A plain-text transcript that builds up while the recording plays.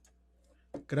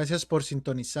Gracias por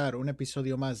sintonizar un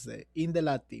episodio más de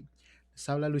Indelati. Les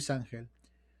habla Luis Ángel.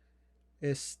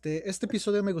 Este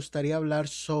episodio me gustaría hablar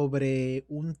sobre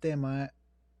un tema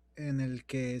en el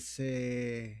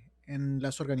que en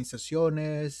las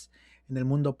organizaciones, en el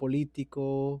mundo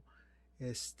político,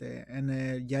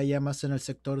 ya más en el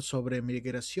sector sobre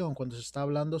migración, cuando se está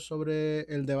hablando sobre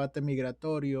el debate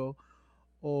migratorio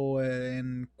o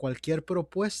en cualquier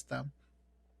propuesta,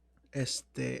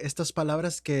 estas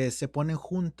palabras que se ponen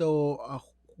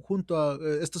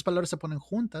estas palabras se ponen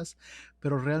juntas,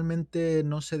 pero realmente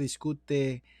no se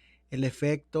discute el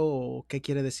efecto o qué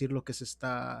quiere decir lo que se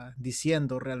está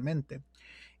diciendo realmente.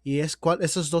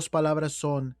 Esas dos palabras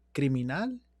son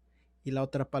criminal y la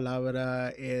otra palabra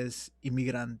es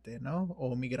inmigrante, ¿no?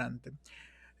 O migrante.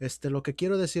 Lo que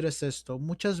quiero decir es esto.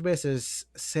 Muchas veces,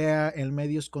 sea en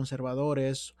medios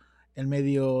conservadores, en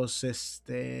medios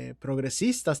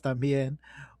progresistas también,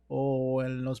 o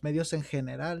en los medios en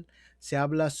general, se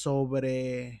habla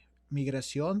sobre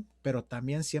migración, pero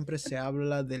también siempre se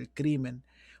habla del crimen.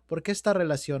 ¿Por qué esta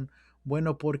relación?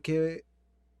 Bueno, porque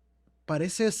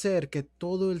parece ser que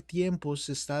todo el tiempo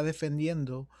se está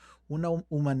defendiendo una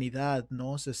humanidad,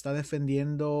 ¿no? Se está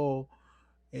defendiendo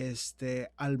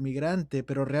al migrante,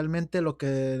 pero realmente lo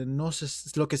que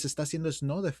se está haciendo es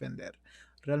no defender.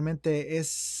 Realmente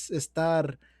es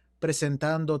estar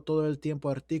presentando todo el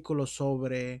tiempo artículos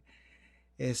sobre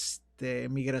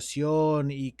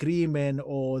migración y crimen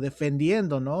o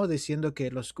defendiendo, ¿no? Diciendo que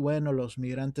los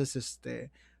migrantes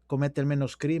cometen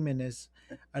menos crímenes.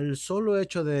 Al solo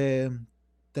hecho de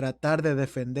tratar de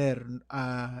defender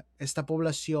a esta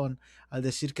población, al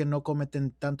decir que no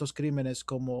cometen tantos crímenes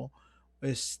como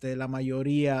la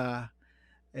mayoría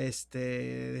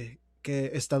que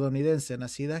estadounidense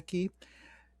nacida aquí,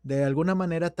 de alguna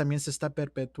manera también se está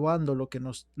perpetuando lo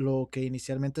que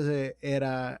inicialmente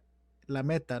era la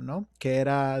meta, ¿no? Que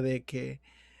era de que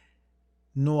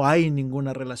no hay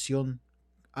ninguna relación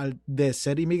de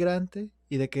ser inmigrante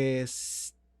y de que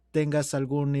tengas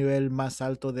algún nivel más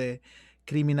alto de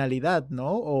criminalidad,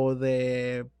 ¿no? O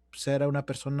de ser una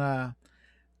persona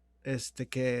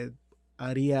que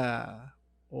haría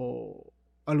o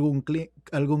algún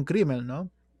crimen,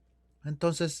 ¿no?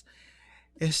 Entonces,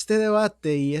 este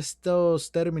debate y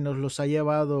estos términos los ha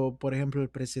llevado, por ejemplo, el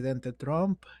presidente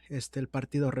Trump, el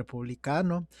Partido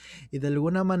Republicano, y de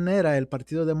alguna manera el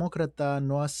Partido Demócrata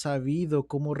no ha sabido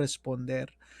cómo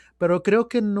responder. Pero creo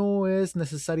que no es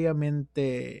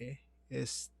necesariamente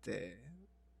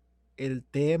el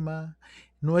tema,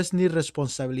 no es ni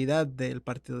responsabilidad del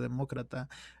Partido Demócrata.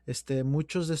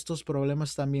 Muchos de estos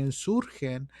problemas también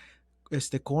surgen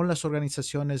con las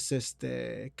organizaciones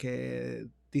que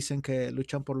dicen que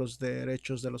luchan por los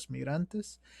derechos de los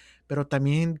migrantes, pero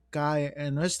también cae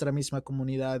en nuestra misma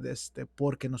comunidad,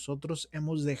 porque nosotros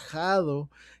hemos dejado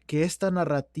que esta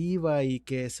narrativa y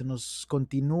que se nos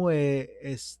continúe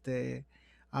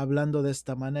hablando de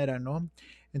esta manera, ¿no?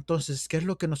 Entonces, ¿qué es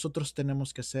lo que nosotros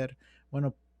tenemos que hacer?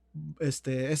 Bueno,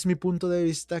 es mi punto de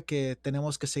vista que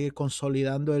tenemos que seguir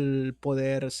consolidando el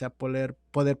poder, sea poder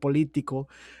político,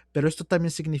 pero esto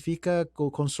también significa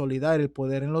consolidar el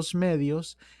poder en los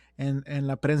medios, en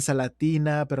la prensa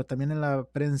latina, pero también en la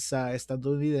prensa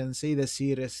estadounidense y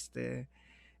decir,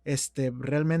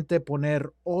 realmente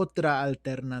poner otra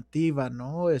alternativa,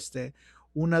 ¿no?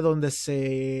 Una donde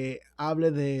se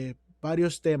hable de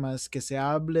varios temas, que se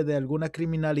hable de alguna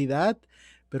criminalidad,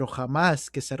 pero jamás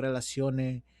que se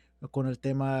relacione con el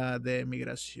tema de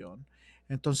migración.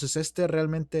 Entonces,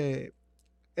 realmente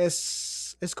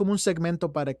es como un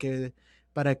segmento para que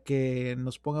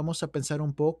nos pongamos a pensar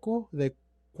un poco de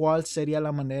cuál sería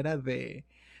la manera de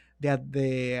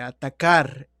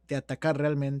atacar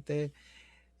realmente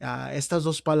a estas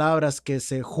dos palabras que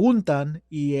se juntan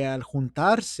y al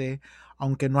juntarse,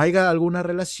 aunque no haya alguna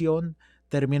relación,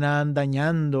 terminan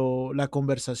dañando la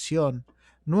conversación.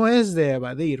 No es de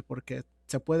evadir, porque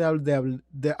se puede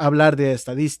de hablar de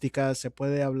estadísticas, se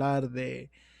puede hablar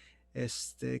de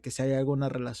que si hay alguna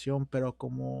relación, pero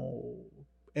como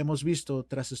hemos visto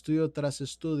tras estudio,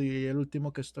 y el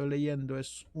último que estoy leyendo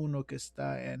es uno que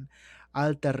está en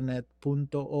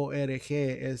alternate.org,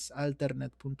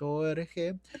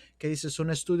 que dice es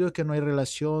un estudio que no hay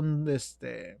relación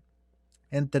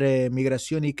entre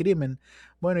migración y crimen.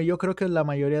 Bueno, yo creo que la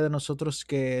mayoría de nosotros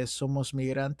que somos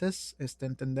migrantes,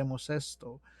 entendemos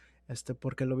esto,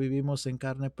 porque lo vivimos en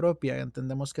carne propia,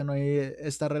 entendemos que no hay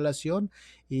esta relación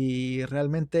y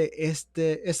realmente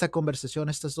esta conversación,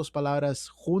 estas dos palabras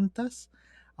juntas,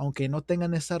 aunque no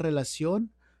tengan esa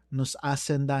relación, nos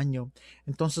hacen daño.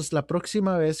 Entonces, la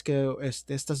próxima vez que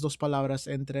estas dos palabras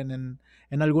entren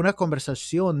en alguna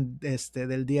conversación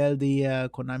del día al día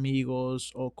con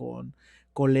amigos o con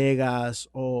colegas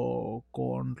o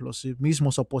con los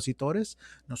mismos opositores,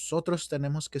 nosotros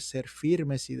tenemos que ser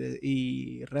firmes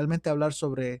y realmente hablar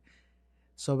sobre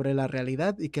la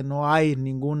realidad y que no hay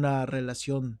ninguna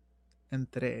relación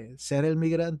entre ser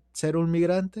un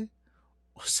migrante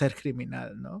o ser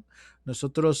criminal, ¿no?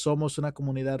 Nosotros somos una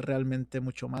comunidad realmente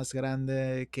mucho más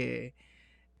grande que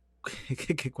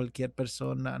cualquier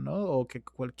persona, ¿no? O que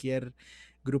cualquier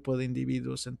grupo de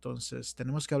individuos. Entonces,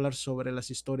 tenemos que hablar sobre las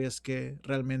historias que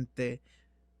realmente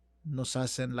nos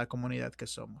hacen la comunidad que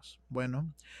somos.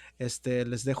 Bueno,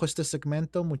 les dejo este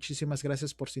segmento. Muchísimas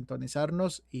gracias por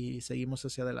sintonizarnos y seguimos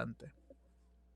hacia adelante.